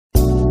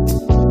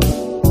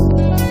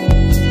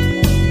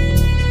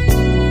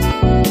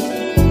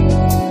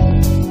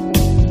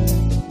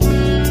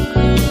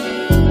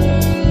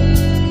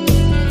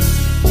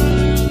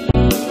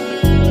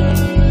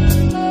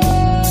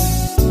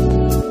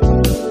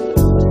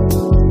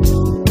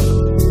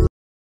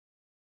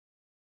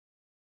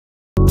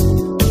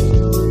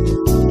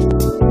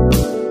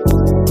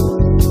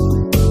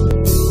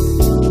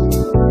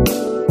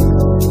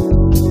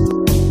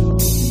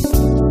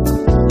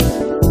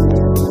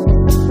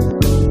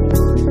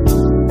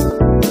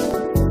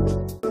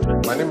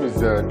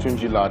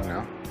Tunji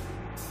Lardner,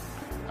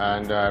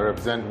 and I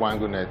represent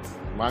WangoNet.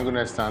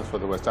 WangoNet stands for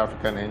the West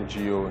African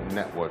NGO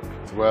Network.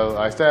 Well,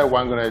 I started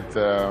WangoNet,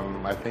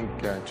 I think,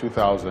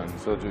 2000.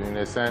 So in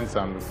a sense,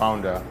 I'm the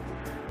founder.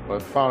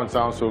 But found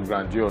sounds so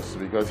grandiose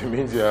because it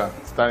means you're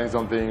starting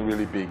something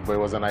really big. But it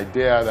was an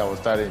idea that was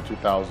started in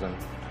 2000,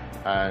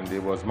 and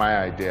it was my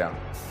idea.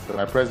 So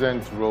my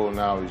present role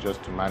now is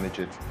just to manage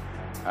it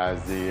as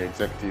the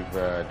executive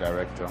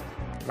director.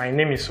 My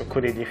name is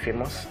Okodede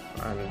Famous,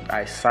 and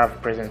I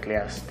serve presently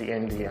as the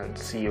MD and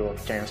CEO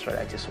of Giant Stride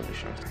IT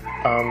Solutions.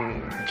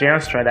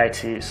 Giant Stride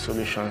IT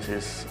Solutions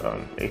is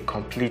a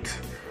complete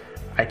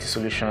IT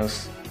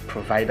solutions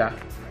provider.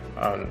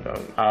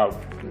 Our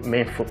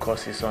main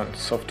focus is on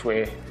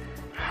software,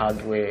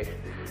 hardware,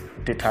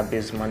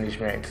 database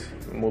management,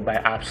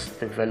 mobile apps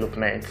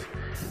development,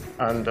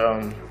 and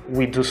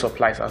we do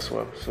supplies as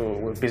well. So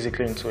we're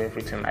basically into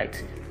everything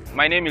IT.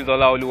 My name is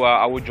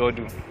Olaoluwa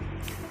Awojodu.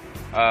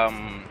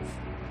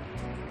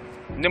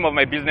 Name of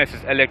my business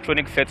is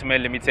Electronic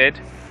Settlement Limited.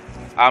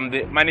 I'm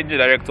the managing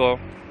director,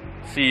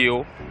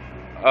 CEO.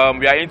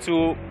 We are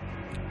into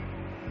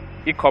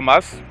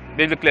e-commerce,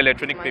 basically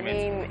electronic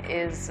payments. My name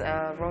is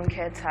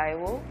Ronke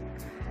Taiwo.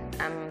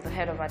 I'm the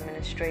head of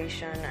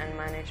administration and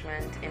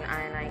management in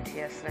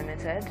INITS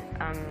Limited.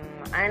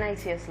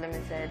 INITS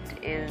Limited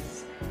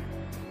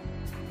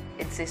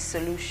it's a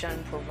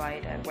solution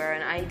provider. We're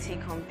an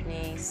IT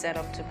company set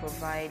up to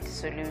provide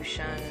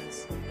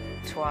solutions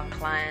to our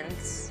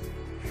clients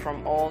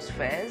from all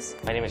spheres.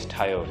 My name is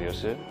Tayo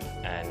Viosu,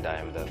 and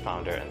I'm the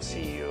founder and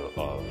CEO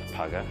of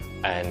Paga.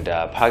 And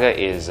Paga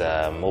is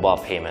a mobile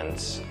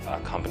payments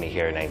company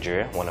here in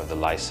Nigeria, one of the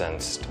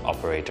licensed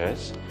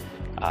operators.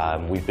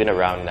 We've been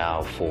around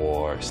now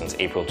since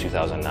April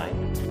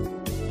 2009.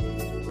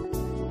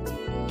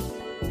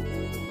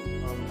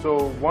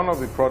 So one of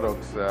the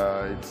products,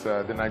 it's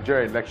the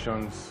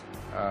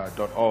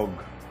NigeriaElections.org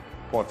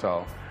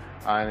portal,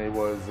 and it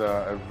was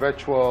a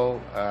virtual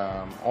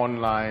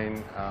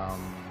online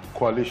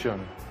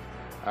coalition.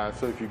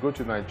 So if you go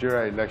to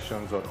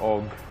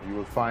NigeriaElections.org, you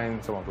will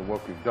find some of the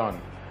work we've done.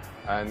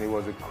 And it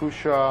was a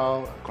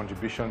crucial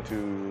contribution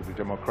to the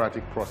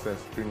democratic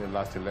process during the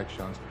last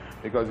elections,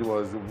 because it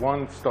was a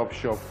one-stop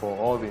shop for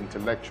all the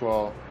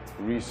intellectual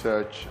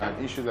research and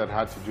issues that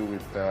had to do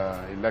with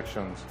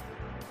elections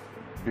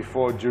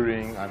before,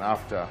 during, and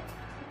after.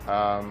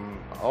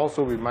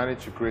 Also, we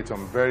managed to create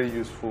some very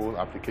useful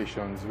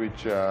applications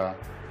which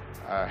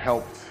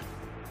helped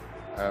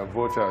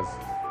voters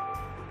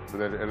with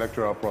their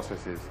electoral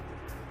processes.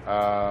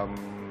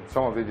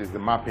 Some of it is the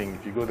mapping.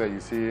 If you go there, you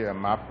see a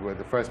map where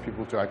the first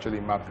people to actually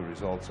map the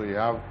results. So you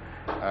have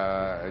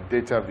a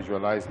data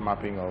visualized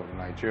mapping of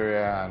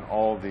Nigeria and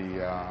all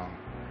the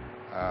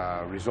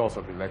results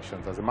of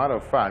elections. As a matter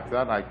of fact,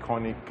 that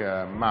iconic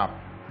map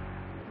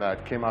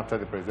that came after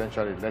the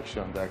presidential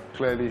election that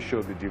clearly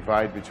showed the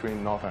divide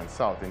between North and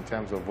South in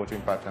terms of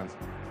voting patterns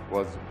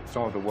was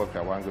some of the work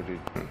that Wango did.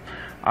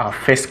 Our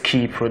first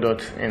key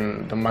product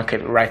in the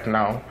market right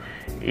now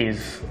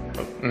is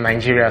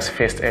Nigeria's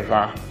first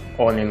ever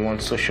all-in-one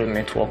social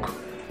network,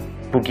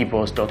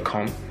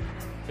 boogieboss.com.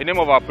 The name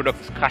of our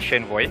product is Cash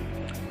Envoy.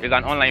 It's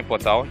an online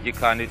portal. You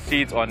can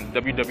see it on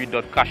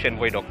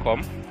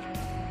www.cashenvoy.com.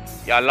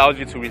 It allows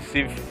you to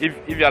receive,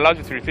 it allows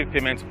you to receive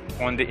payments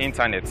on the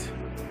internet.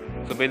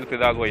 So basically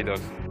that's what it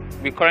does.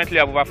 We currently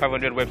have over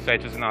 500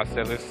 websites using our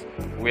service.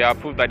 We are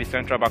approved by the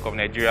Central Bank of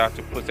Nigeria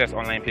to process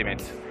online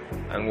payments.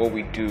 And what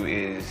we do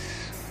is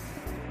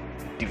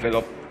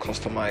develop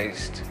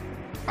customized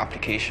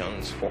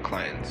applications for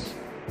clients.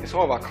 Some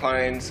of our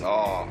clients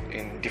are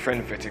in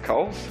different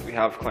verticals. We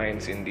have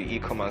clients in the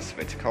e-commerce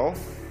vertical,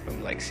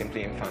 like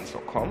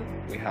simplyinfants.com.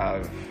 We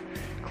have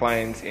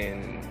clients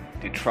in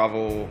the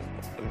travel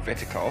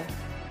vertical,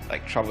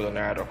 like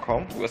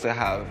travelonera.com. We also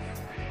have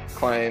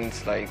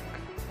clients that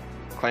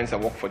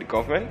work for the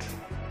government.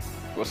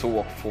 We also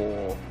work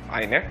for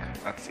INEC,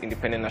 that's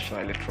Independent National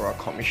Electoral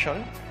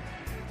Commission.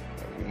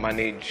 We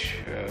manage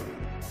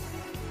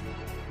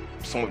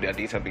some of their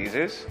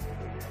databases.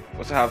 We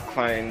also have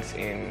clients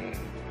in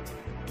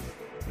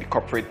the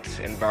corporate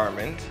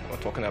environment. We're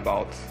talking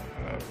about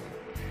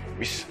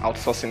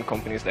outsourcing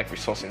companies like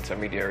resource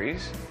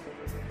intermediaries.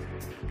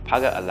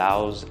 Paga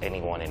allows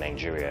anyone in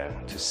Nigeria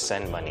to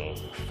send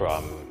money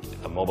from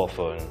a mobile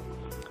phone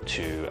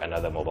to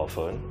another mobile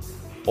phone,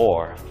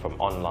 or from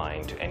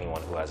online to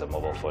anyone who has a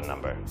mobile phone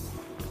number.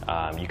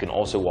 You can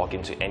also walk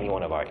into any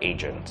one of our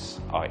agents.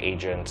 Our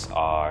agents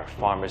are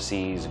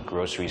pharmacies,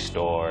 grocery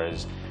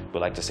stores. We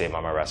like to say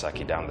Mama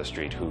Rasaki down the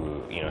street,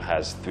 who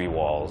has 3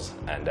 walls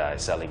and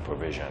selling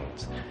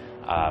provisions.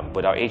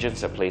 But our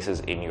agents are places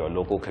in your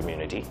local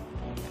community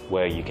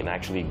where you can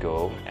actually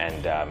go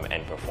and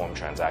perform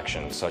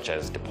transactions such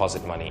as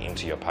deposit money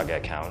into your Paga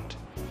account,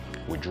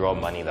 withdraw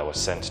money that was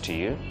sent to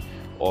you,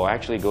 or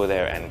actually go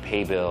there and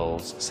pay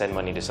bills, send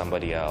money to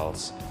somebody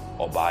else,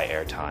 or buy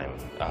airtime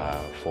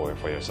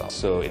for yourself.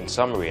 So in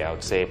summary, I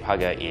would say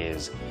Paga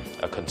is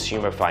a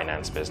consumer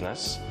finance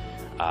business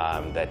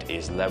that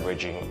is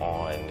leveraging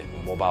on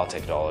mobile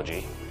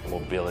technology,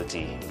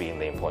 mobility being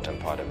the important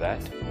part of that.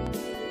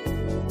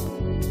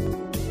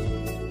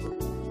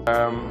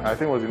 I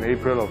think it was in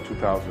April of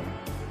 2000.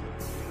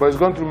 But it's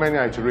gone through many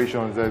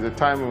iterations. There's a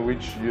time in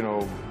which,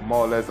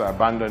 more or less I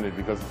abandoned it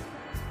because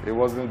it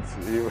wasn't,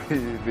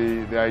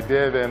 the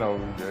idea then of,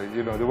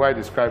 the way I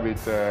describe it,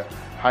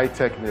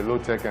 high-tech in a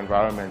low-tech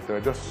environment, there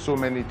were just so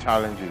many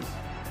challenges,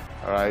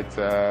 all right,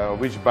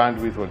 which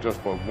bandwidth was just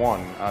for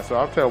one. So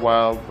after a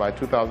while, by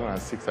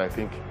 2006, I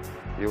think,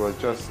 it was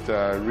just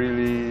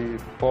really,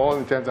 for all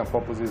intents and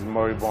purposes,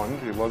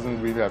 moribund. It wasn't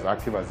really as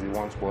active as it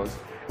once was.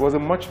 It was a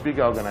much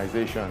bigger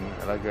organization.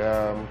 Like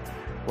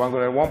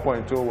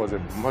 1.0 was a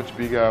much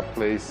bigger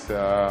place.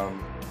 Our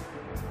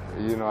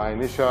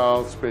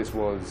initial space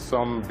was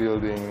some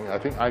building, I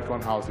think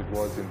Icon House it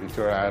was in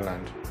Victoria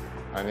Island,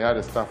 and it had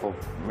a staff of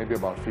maybe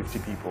about 50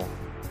 people.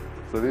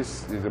 So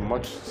this is a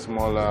much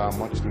smaller,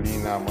 much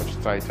leaner, much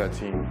tighter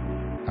team,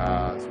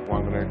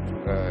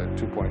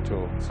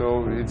 2.0.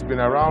 So it's been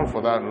around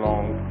for that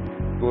long,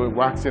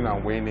 waxing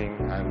and waning,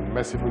 and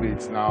mercifully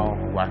it's now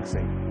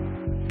waxing.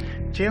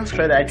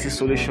 CcHUB IT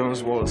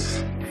Solutions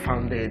was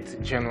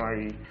founded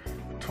January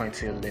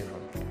 2011,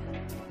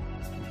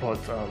 but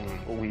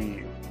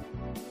we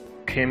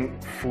came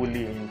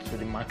fully into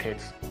the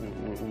market. We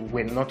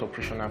were not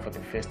operational for the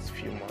first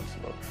few months,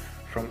 but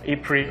from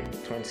April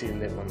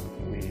 2011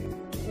 we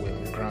were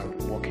on the ground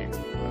working.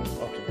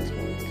 Up to this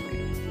moment we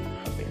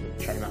have been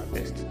trying our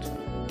best to.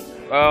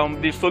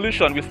 The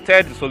solution, we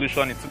started the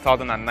solution in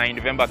 2009,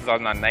 November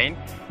 2009.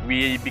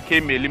 We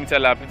became a limited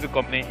liability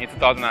company in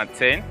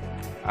 2010.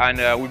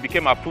 And we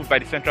became approved by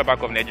the Central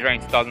Bank of Nigeria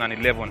in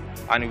 2011,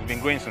 and we've been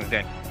growing since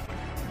then.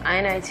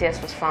 INITS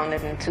was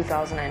founded in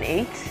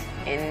 2008,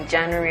 in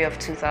January of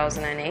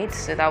 2008,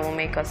 so that will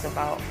make us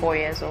about 4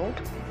 years old.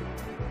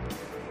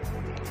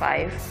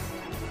 5,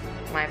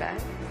 my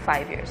bad,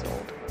 5 years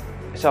old.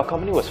 So our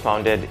company was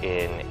founded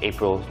in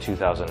April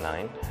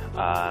 2009,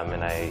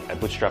 and I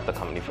bootstrapped the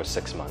company for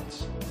 6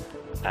 months.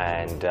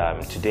 And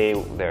today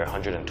there are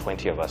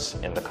 120 of us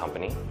in the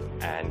company,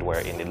 and we're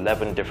in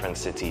 11 different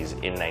cities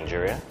in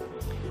Nigeria.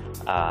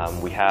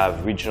 We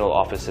have regional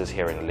offices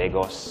here in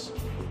Lagos,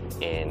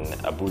 in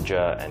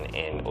Abuja, and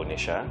in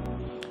Onitsha.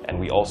 And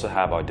we also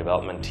have our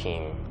development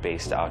team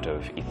based out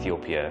of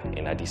Ethiopia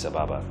in Addis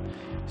Ababa.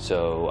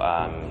 So,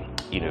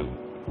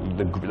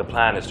 the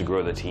plan is to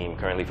grow the team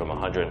currently from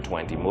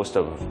 120. Most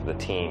of the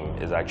team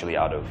is actually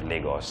out of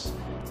Lagos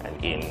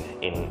and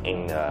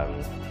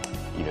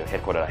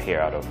headquartered here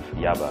out of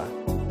Yaba.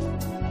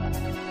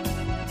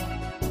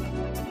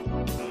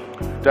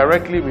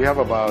 Directly, we have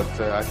about,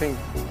 I think,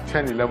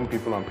 10, 11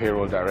 people on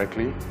payroll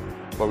directly,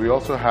 but we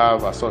also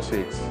have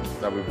associates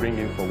that we bring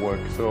in for work.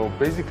 So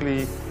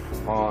basically,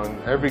 on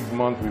every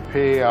month, we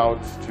pay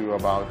out to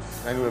about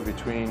anywhere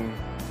between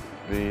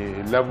the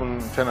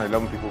 10 or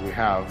 11 people we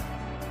have,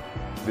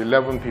 the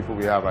 11 people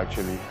we have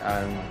actually,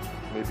 and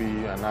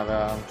maybe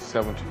another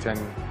 7 to 10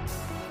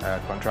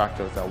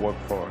 contractors that work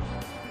for us.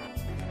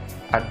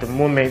 At the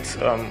moment,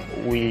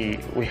 we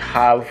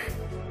have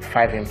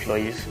 5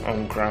 employees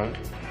on ground.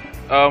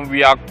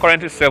 We are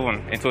currently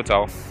 7 in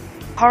total.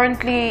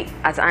 Currently,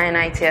 at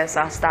INITS,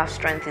 our staff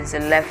strength is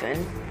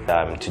 11.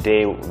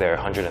 Today, there are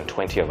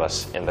 120 of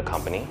us in the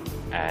company,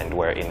 and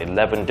we're in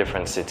 11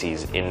 different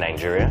cities in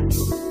Nigeria.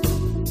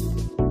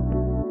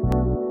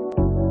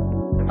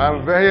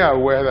 I'm very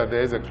aware that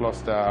there is a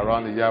cluster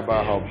around the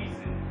Yaba hub.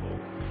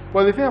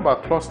 Well, the thing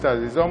about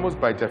clusters is almost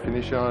by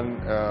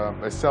definition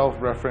a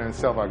self-reference,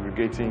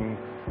 self-aggregating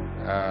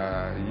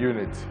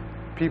unit.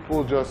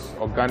 People just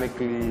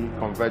organically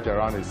converge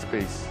around a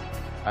space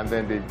and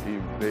then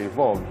they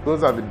evolve.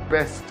 Those are the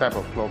best type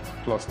of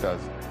clusters,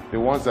 the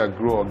ones that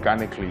grow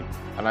organically.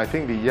 And I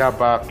think the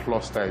Yaba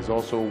cluster is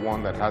also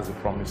one that has the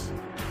promise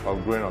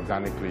of growing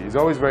organically. It's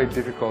always very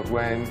difficult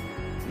when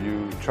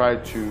you try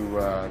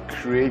to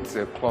create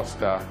a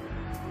cluster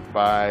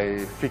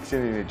by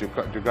fixing in a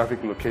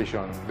geographic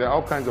location. There are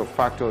all kinds of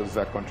factors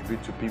that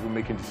contribute to people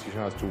making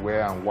decisions as to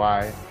where and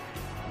why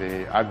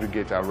they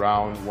aggregate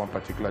around one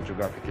particular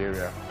geographic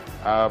area.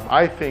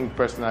 I think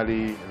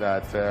personally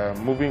that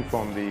moving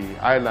from the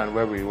island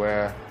where we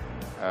were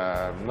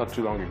not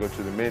too long ago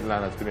to the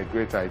mainland has been a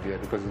great idea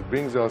because it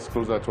brings us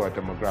closer to our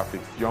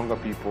demographics, younger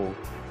people.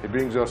 It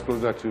brings us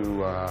closer to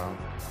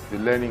the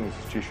learning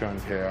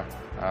institutions here.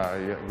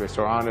 We're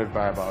surrounded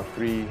by about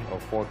 3 or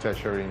 4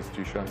 tertiary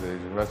institutions. There's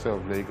University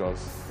of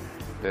Lagos,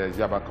 there's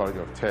Yaba College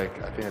of Tech,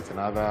 I think it's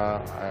another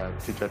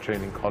teacher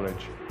training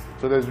college.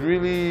 So there's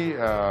really,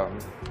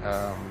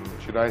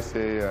 should I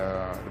say,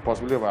 the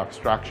possibility of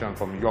abstraction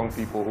from young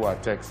people who are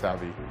tech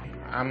savvy.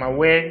 I'm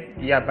aware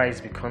Yaba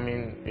is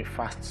becoming a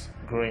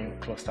fast-growing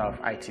cluster of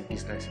IT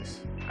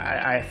businesses.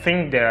 I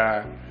think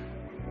there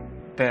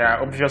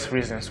are obvious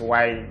reasons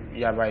why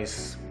Yaba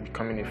is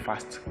becoming a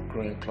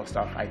fast-growing cluster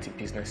of IT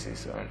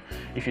businesses.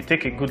 If you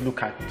take a good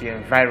look at the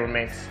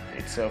environment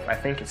itself, I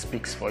think it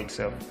speaks for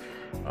itself.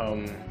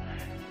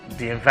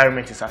 The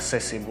environment is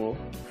accessible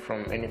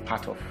from any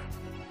part of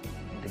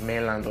the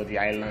mainland or the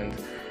island.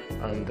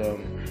 and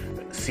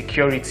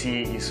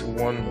security is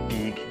one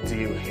big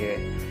deal here.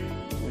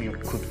 You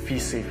could feel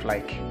safe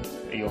like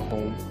your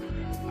home.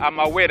 I'm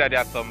aware that there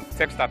are some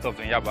tech startups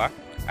in Yaba.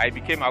 I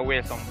became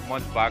aware some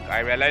months back. I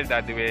realized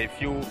that there were a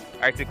few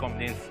IT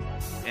companies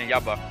in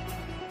Yaba.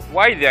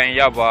 Why they are in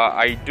Yaba,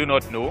 I do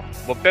not know.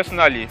 But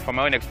personally, from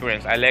my own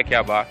experience, I like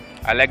Yaba.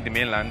 I like the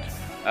mainland.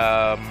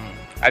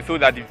 I feel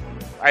that the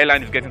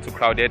island is getting too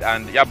crowded,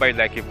 and Yaba is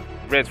like a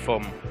breath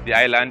from the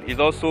island. It's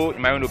also,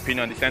 in my own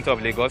opinion, the center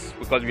of Lagos,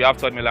 because we have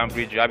Third Mainland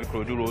Bridge, you have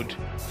Ikorodu Road.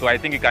 So I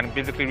think you can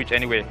basically reach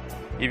anywhere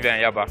if you're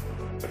in Yaba.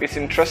 It's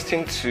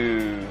interesting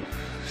to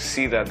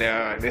see that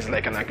there's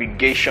like an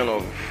aggregation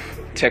of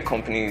tech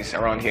companies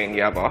around here in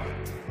Yaba.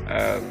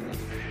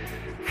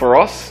 For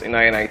us in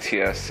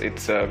INITS,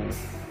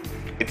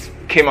 it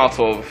came out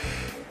of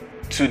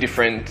two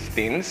different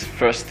things.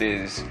 First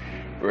is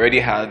we already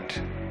had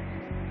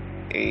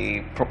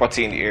a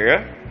property in the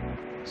area,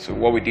 so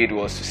what we did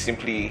was to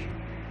simply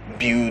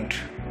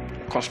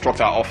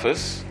construct our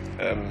office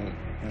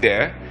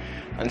there.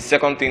 And the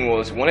second thing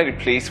was we wanted a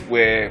place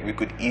where we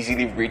could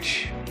easily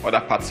reach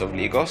other parts of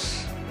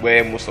Lagos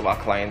where most of our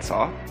clients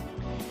are.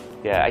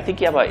 Yeah, I think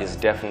Yaba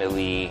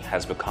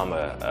has become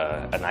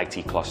an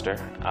IT cluster,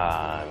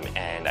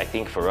 and I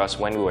think for us,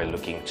 when we were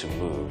looking to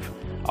move,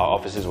 our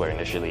offices were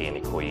initially in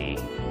Ikoyi,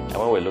 and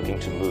when we were looking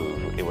to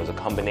move, it was a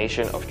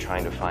combination of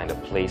trying to find a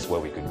place where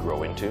we could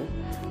grow into,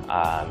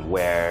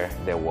 where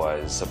there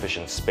was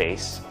sufficient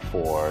space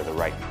for the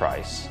right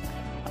price.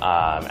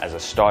 As a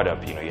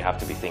startup, you have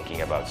to be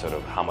thinking about sort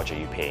of how much are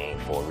you paying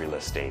for real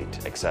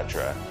estate,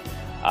 etc.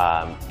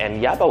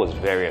 And Yaba was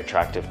very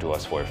attractive to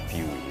us for a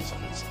few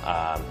reasons.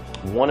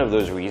 One of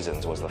those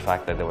reasons was the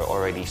fact that there were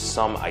already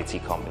some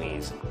IT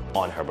companies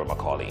on Herbert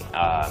Macaulay.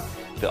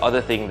 The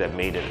other thing that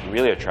made it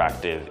really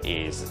attractive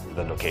is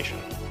the location.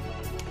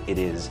 It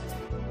is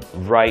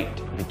right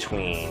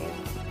between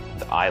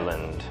the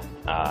island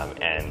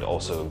and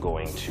also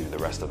going to the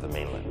rest of the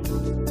mainland.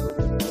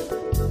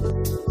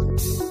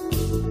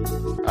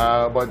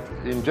 But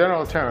in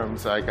general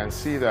terms, I can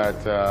see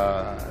that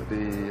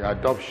the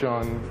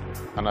adoption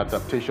and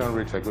adaptation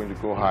rates are going to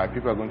go high.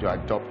 People are going to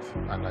adopt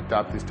and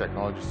adapt these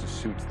technologies to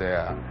suit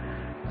their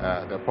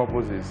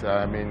purposes.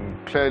 I mean,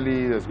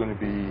 clearly there's going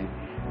to be,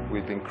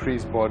 with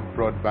increased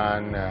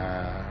broadband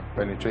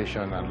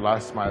penetration and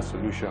last mile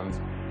solutions,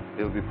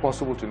 it will be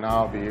possible to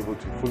now be able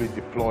to fully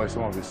deploy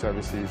some of the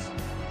services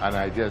and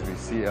ideas we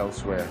see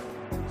elsewhere.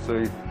 So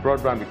if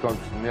broadband becomes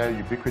near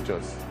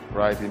ubiquitous,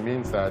 right, it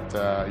means that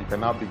you can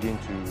now begin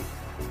to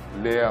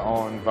layer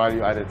on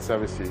value-added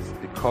services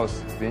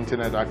because the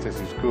internet access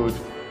is good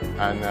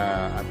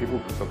and people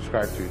can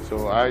subscribe to it.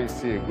 So I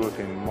see a growth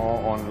in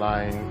more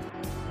online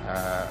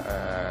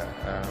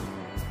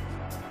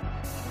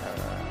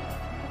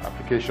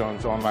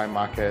applications, online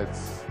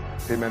markets,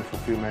 payment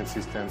fulfillment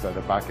systems at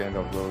the back end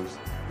of those,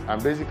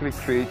 and basically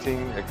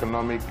creating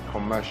economic,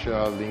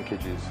 commercial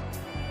linkages.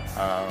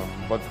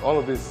 But all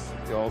of this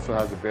also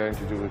has a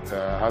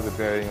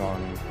bearing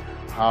on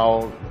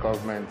how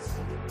government's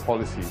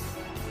policy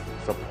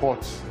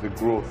supports the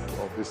growth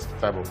of this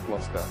type of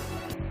cluster.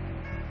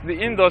 The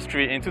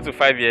industry in 2 to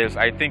 5 years,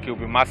 I think it will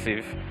be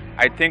massive.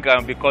 I think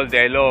because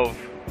there are a lot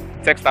of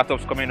tech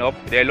startups coming up,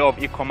 there are a lot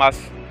of e-commerce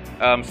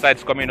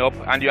sites coming up,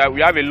 and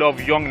we have a lot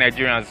of young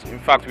Nigerians. In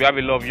fact, we have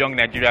a lot of young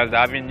Nigerians that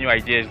are having new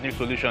ideas, new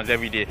solutions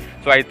every day.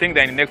 So I think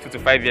that in the next 2 to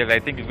 5 years, I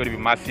think it's going to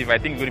be massive. I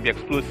think it's going to be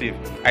explosive.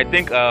 I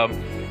think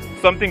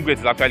something great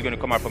is actually going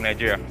to come out from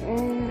Nigeria.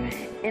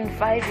 In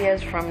 5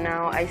 years from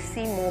now, I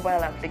see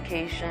mobile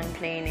application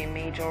playing a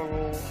major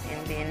role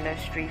in the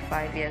industry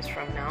 5 years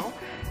from now.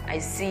 I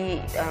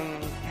see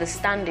the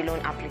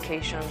standalone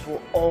applications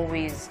will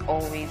always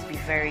be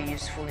very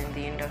useful in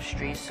the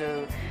industry.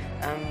 So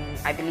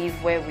I believe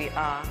where we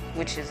are,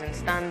 which is in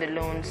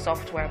standalone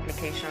software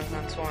applications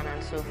and so on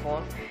and so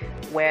forth,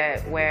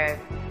 where we're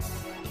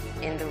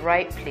in the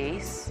right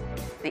place,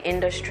 the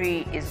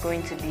industry is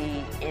going to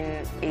be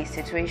in a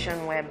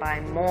situation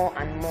whereby more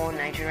and more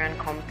Nigerian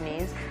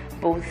companies,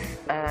 both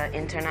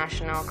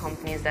international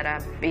companies that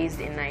are based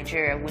in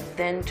Nigeria, would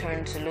then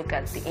turn to look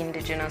at the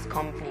indigenous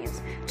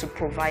companies to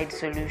provide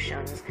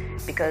solutions,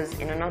 because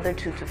in another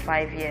 2 to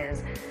 5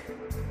 years,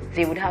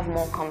 they would have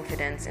more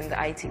confidence in the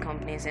IT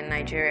companies in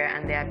Nigeria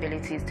and their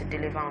abilities to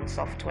deliver on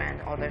software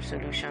and other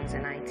solutions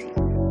in IT.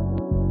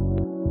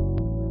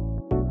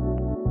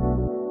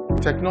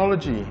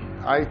 Technology,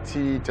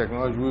 IT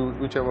technology,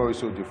 whichever is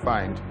so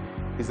defined,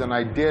 is an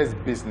ideas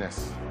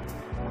business.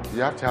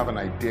 You have to have an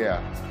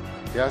idea.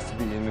 It has to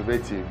be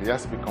innovative. It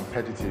has to be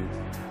competitive.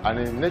 And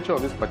the nature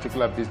of this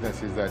particular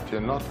business is that you're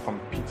not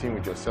competing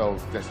with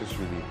yourself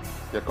necessarily.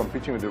 You're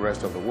competing with the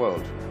rest of the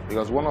world.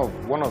 Because one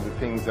of the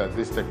things that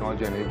this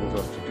technology enables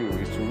us to do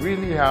is to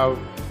really have,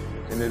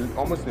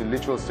 almost in a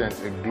literal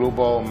sense, a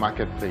global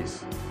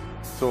marketplace.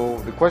 So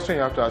the question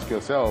you have to ask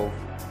yourself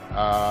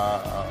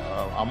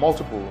are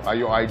multiple. Are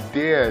your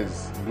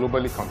ideas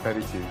globally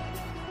competitive?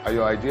 Are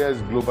your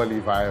ideas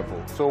globally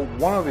viable? So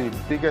one of the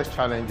biggest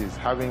challenges is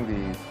having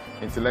the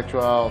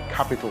intellectual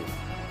capital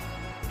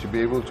to be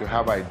able to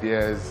have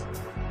ideas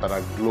that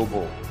are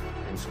global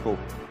in scope.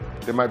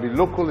 They might be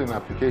local in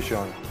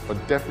application,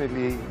 but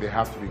definitely they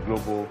have to be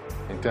global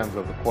in terms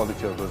of the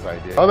quality of those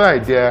ideas. The other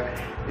idea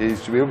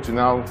is to be able to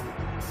now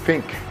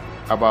think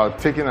about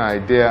taking an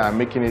idea and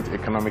making it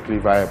economically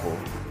viable.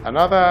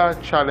 Another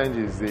challenge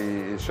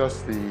is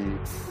just the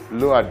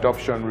low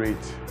adoption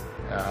rate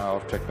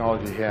of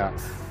technology here.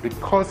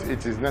 Because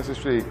it is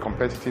necessarily a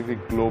competitively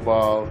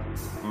global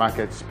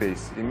market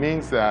space, it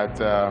means that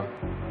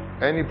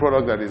any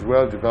product that is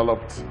well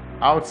developed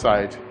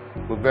outside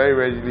will very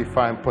readily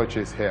find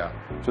purchase here.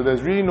 So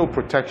there's really no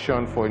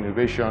protection for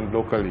innovation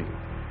locally,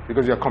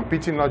 because you're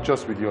competing not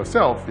just with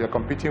yourself, you're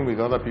competing with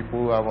other people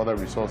who have other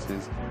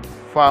resources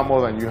far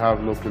more than you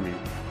have locally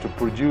to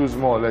produce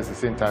more or less the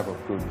same type of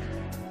good.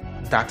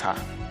 Data,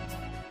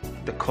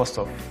 the cost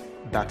of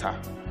data.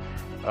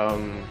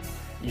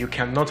 You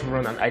cannot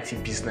run an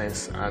IT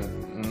business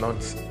and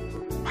not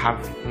have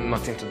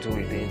nothing to do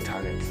with the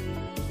internet.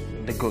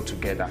 They go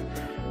together.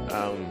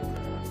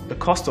 The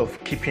cost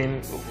of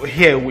keeping,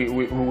 here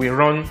we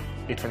run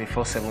a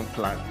 24/7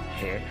 plan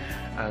here,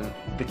 and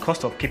the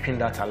cost of keeping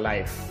that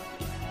alive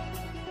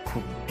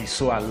could be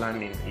so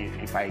alarming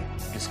if I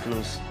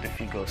disclose the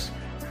figures.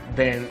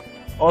 Then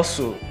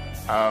also,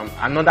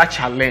 another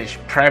challenge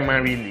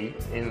primarily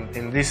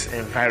in this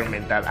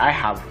environment that I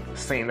have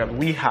seen, that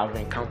we have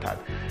encountered,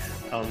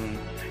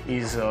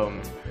 is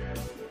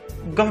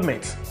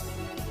government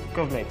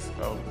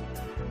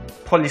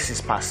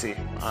policies per se,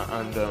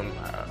 and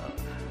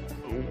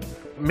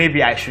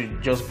maybe I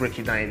should just break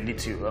it down a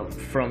little.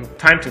 From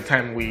time to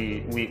time,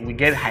 we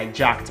get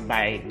hijacked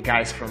by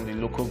guys from the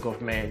local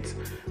government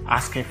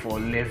asking for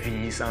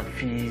levies and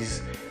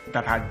fees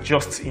that are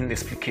just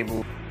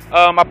inexplicable.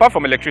 Apart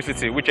from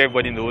electricity, which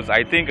everybody knows,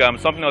 I think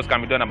something else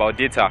can be done about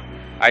data.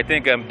 I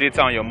think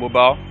data on your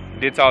mobile,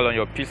 data on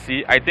your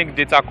PC. I think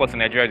data cost in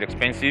Nigeria is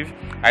expensive.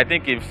 I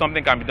think if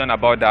something can be done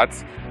about that,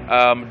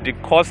 the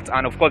cost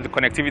and of course the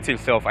connectivity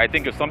itself, I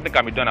think if something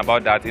can be done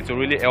about that, it will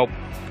really help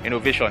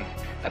innovation.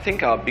 I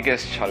think our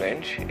biggest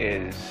challenge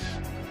is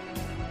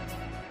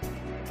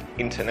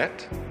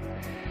internet.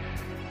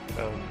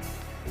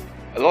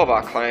 A lot of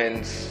our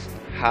clients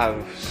have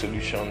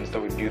solutions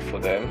that we build for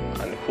them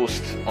and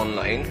host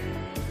online.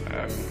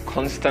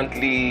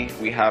 Constantly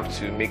we have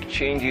to make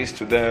changes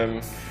to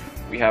them,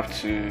 we have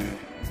to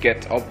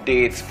get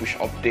updates, push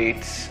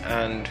updates,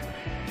 and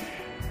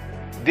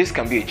this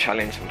can be a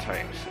challenge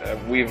sometimes.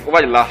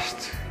 Over the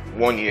last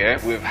 1 year,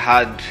 we've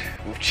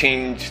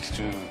changed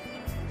to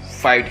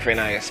 5 different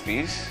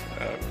ISPs.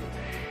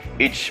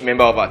 Each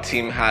member of our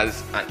team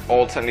has an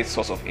alternate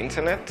source of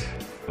internet.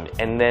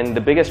 And then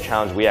the biggest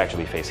challenge we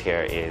actually face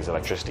here is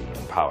electricity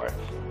and power,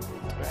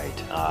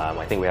 right?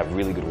 I think we have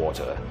really good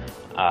water.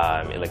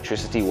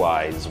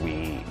 Electricity-wise,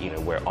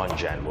 we're on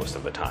gen most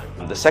of the time.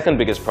 The second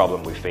biggest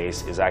problem we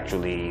face is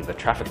actually the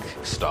traffic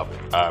stop,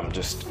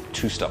 just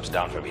 2 stops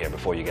down from here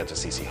before you get to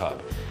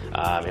CcHUB.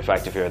 In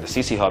fact, if you're at the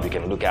CcHUB, you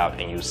can look out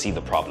and you see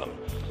the problem,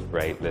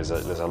 right? There's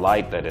a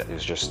light that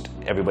is just,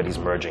 everybody's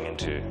merging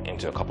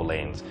into a couple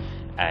lanes,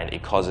 and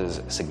it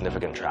causes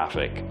significant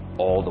traffic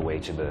all the way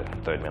to the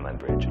 3rd Mainland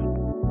Bridge.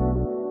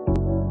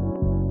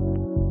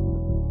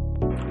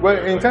 Well,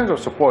 in terms of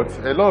support,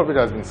 a lot of it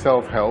has been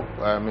self-help.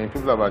 I mean,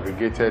 people have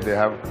aggregated, they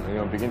have,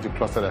 begin to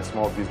cluster their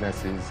small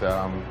businesses.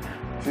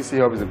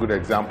 CcHUB is a good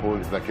example.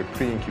 It's like a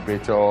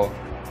pre-incubator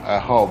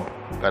hub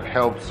that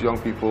helps young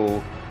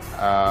people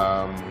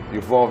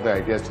evolve their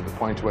ideas to the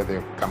point where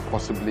they can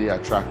possibly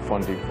attract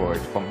funding for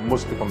it,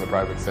 mostly from the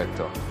private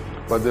sector.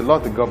 But there's a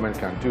lot the government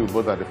can do,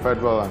 both at the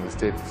federal and the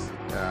state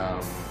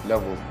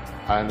level.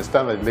 I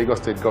understand that the Lagos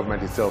state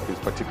government itself is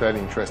particularly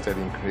interested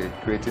in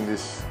creating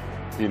this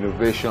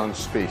innovation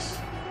space,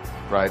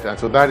 right? And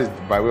so that is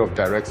by way of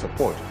direct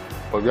support.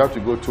 But we have to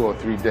go 2 or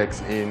 3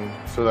 decks in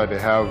so that they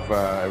have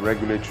a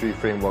regulatory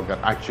framework that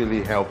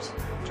actually helps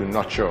to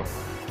nurture.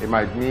 It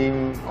might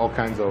mean all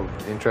kinds of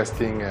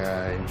interesting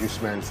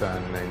inducements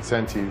and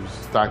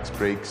incentives, tax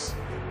breaks,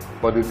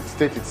 but the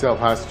state itself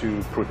has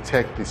to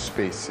protect the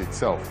space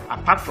itself.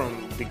 Apart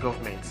from the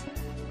government,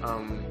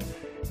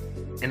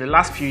 in the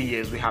last few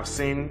years we have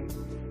seen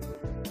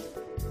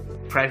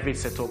private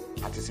sector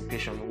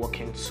participation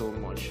working so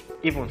much,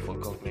 even for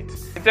government.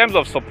 In terms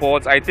of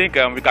support, I think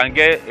we can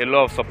get a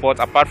lot of support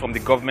apart from the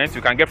government.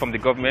 You can get from the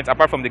government.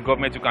 Apart from the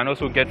government, you can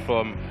also get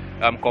from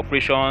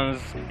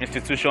corporations,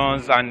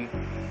 institutions, and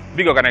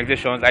big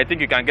organizations. I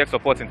think you can get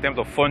support in terms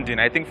of funding.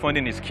 I think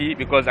funding is key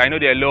because I know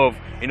there are a lot of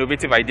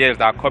innovative ideas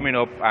that are coming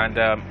up,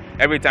 and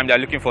every time they are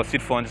looking for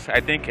seed funds. I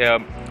think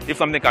if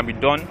something can be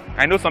done,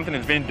 I know something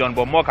is being done,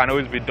 but more can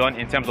always be done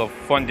in terms of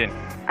funding.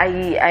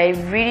 I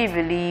really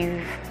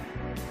believe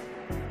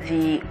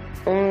the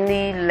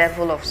only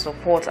level of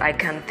support I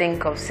can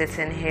think of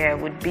sitting here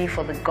would be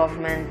for the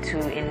government to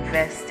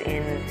invest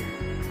in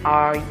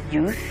our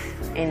youth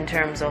in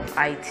terms of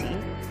IT.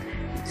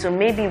 So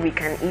maybe we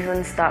can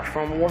even start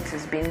from what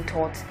is being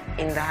taught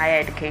in the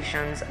higher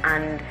educations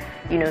and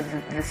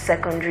the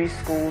secondary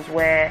schools,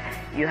 where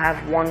you have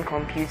one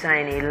computer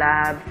in a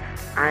lab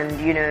and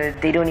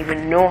they don't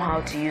even know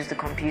how to use the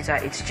computer,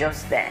 it's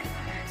just there.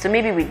 So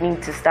maybe we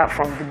need to start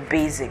from the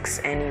basics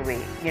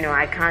anyway. You know,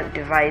 I can't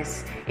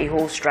devise a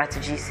whole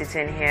strategy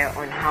sitting here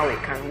on how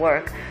it can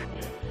work.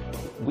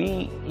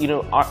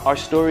 Our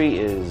story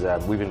is,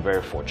 we've been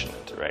very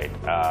fortunate, right?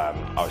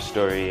 Our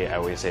story, I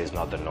always say, is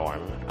not the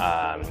norm.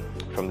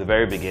 From the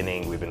very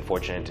beginning, we've been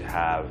fortunate to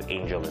have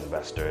angel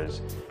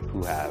investors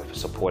who have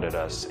supported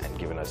us and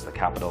given us the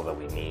capital that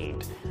we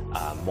need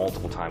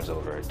multiple times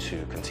over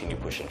to continue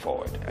pushing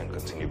forward and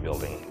continue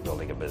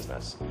building a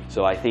business.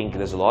 So I think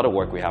there's a lot of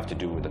work we have to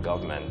do with the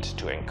government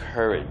to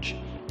encourage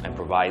and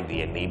provide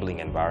the enabling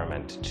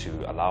environment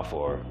to allow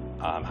for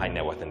high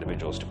net worth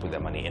individuals to put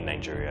their money in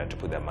Nigeria, to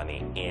put their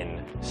money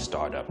in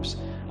startups.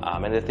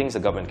 And there are things the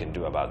government can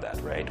do about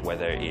that, right?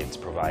 Whether it's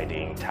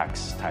providing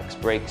tax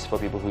breaks for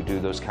people who do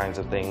those kinds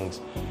of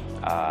things,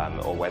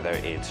 or whether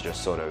it's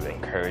just sort of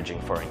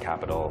encouraging foreign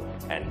capital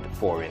and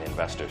foreign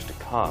investors to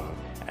come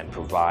and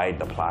provide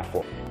the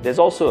platform. There's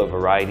also a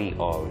variety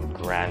of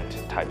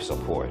grant type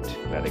support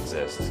that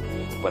exists,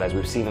 but as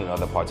we've seen in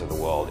other parts of the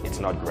world, it's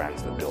not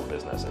grants that build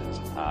businesses.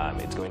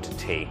 It's going to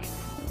take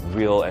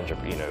real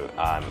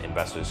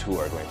investors who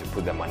are going to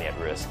put their money at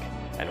risk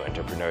and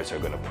entrepreneurs who are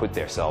going to put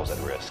themselves at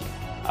risk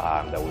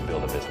that will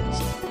build a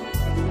business.